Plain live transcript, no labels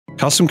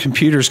Custom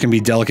computers can be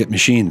delicate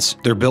machines.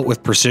 They're built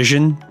with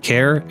precision,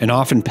 care, and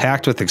often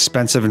packed with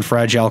expensive and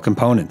fragile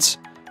components.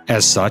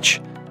 As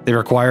such, they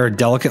require a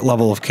delicate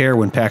level of care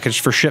when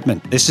packaged for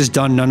shipment. This is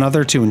done none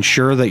other to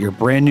ensure that your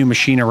brand new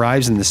machine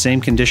arrives in the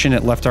same condition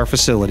it left our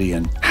facility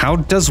in. How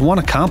does one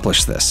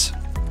accomplish this?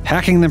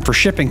 Packing them for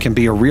shipping can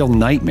be a real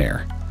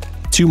nightmare.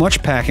 Too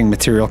much packing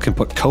material can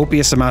put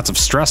copious amounts of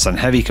stress on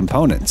heavy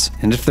components,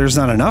 and if there's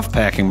not enough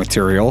packing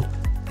material,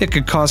 it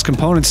could cause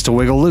components to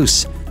wiggle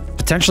loose,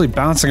 potentially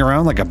bouncing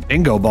around like a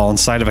bingo ball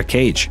inside of a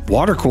cage.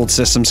 Water-cooled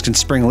systems can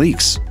spring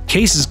leaks,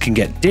 cases can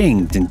get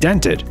dinged and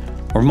dented,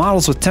 or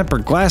models with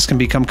tempered glass can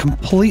become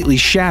completely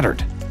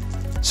shattered.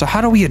 So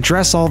how do we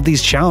address all of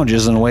these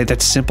challenges in a way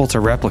that's simple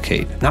to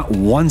replicate? Not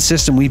one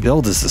system we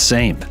build is the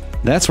same.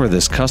 That's where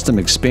this custom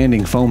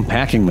expanding foam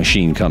packing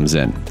machine comes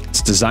in.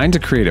 It's designed to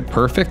create a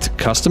perfect,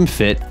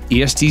 custom-fit,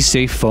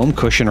 ESD-safe foam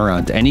cushion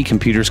around any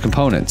computer's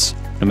components,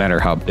 no matter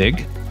how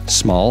big,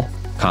 small,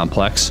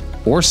 complex,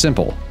 or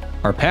simple.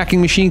 Our packing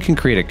machine can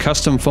create a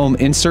custom foam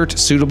insert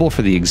suitable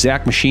for the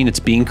exact machine it's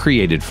being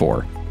created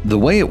for. The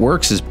way it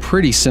works is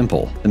pretty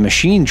simple. The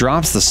machine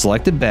drops the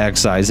selected bag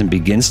size and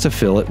begins to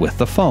fill it with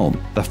the foam.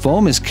 The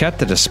foam is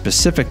kept at a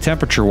specific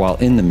temperature while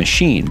in the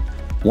machine.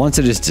 Once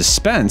it is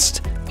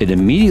dispensed, it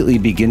immediately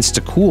begins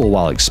to cool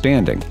while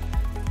expanding.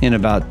 In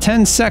about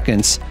 10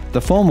 seconds,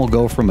 the foam will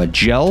go from a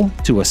gel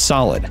to a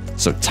solid,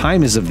 so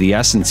time is of the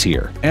essence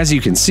here. As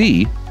you can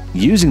see,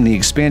 using the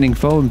expanding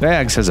foam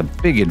bags has a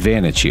big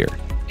advantage here.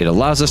 It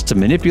allows us to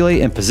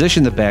manipulate and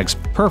position the bags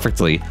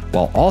perfectly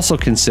while also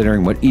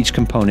considering what each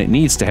component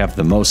needs to have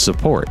the most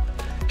support.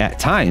 At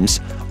times,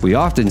 we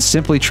often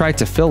simply try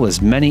to fill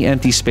as many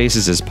empty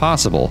spaces as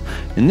possible,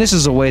 and this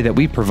is a way that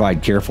we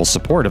provide careful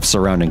support of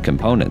surrounding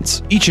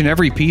components. Each and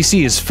every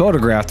PC is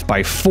photographed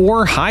by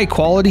 4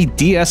 high-quality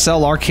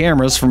DSLR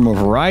cameras from a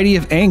variety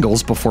of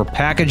angles before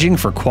packaging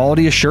for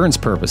quality assurance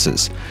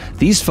purposes.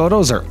 These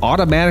photos are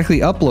automatically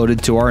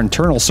uploaded to our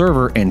internal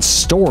server and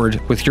stored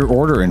with your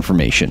order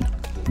information.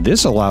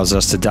 This allows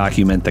us to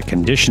document the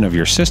condition of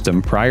your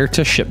system prior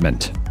to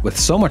shipment. With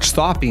so much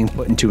thought being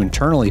put into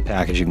internally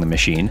packaging the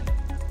machine,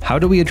 how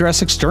do we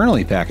address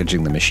externally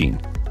packaging the machine?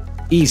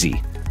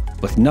 Easy.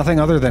 With nothing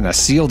other than a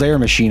sealed air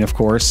machine, of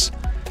course.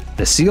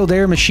 The sealed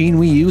air machine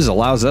we use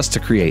allows us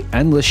to create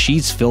endless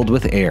sheets filled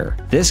with air.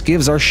 This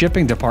gives our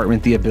shipping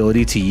department the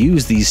ability to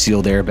use these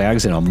sealed air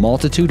bags in a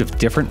multitude of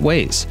different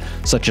ways,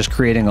 such as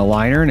creating a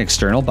liner in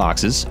external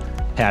boxes,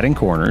 padding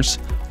corners,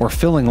 or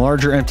filling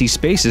larger empty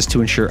spaces to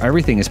ensure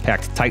everything is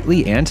packed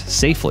tightly and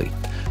safely.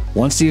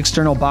 Once the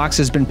external box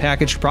has been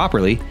packaged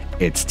properly,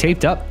 it's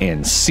taped up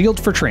and sealed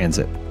for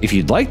transit. If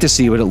you'd like to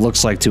see what it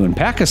looks like to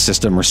unpack a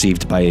system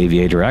received by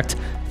AVADirect,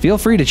 feel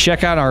free to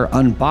check out our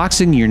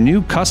Unboxing Your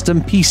New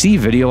Custom PC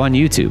video on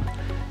YouTube.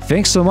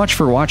 Thanks so much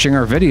for watching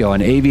our video on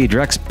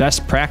AVADirect's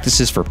best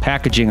practices for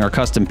packaging our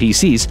custom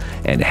PCs,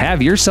 and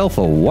have yourself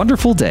a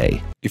wonderful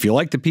day. If you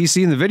liked the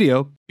PC in the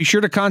video, be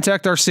sure to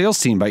contact our sales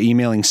team by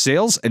emailing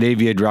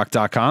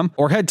sales@avadirect.com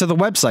or head to the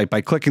website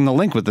by clicking the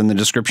link within the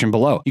description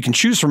below. You can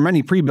choose from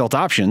many pre-built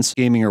options,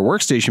 gaming or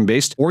workstation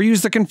based, or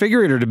use the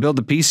configurator to build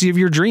the PC of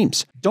your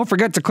dreams. Don't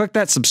forget to click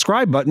that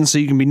subscribe button so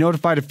you can be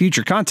notified of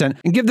future content,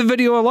 and give the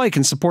video a like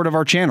in support of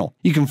our channel.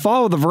 You can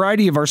follow the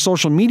variety of our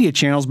social media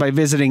channels by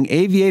visiting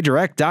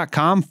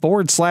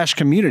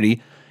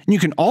avadirect.com/community. And you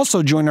can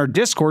also join our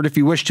Discord if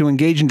you wish to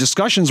engage in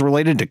discussions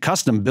related to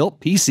custom-built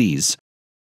PCs.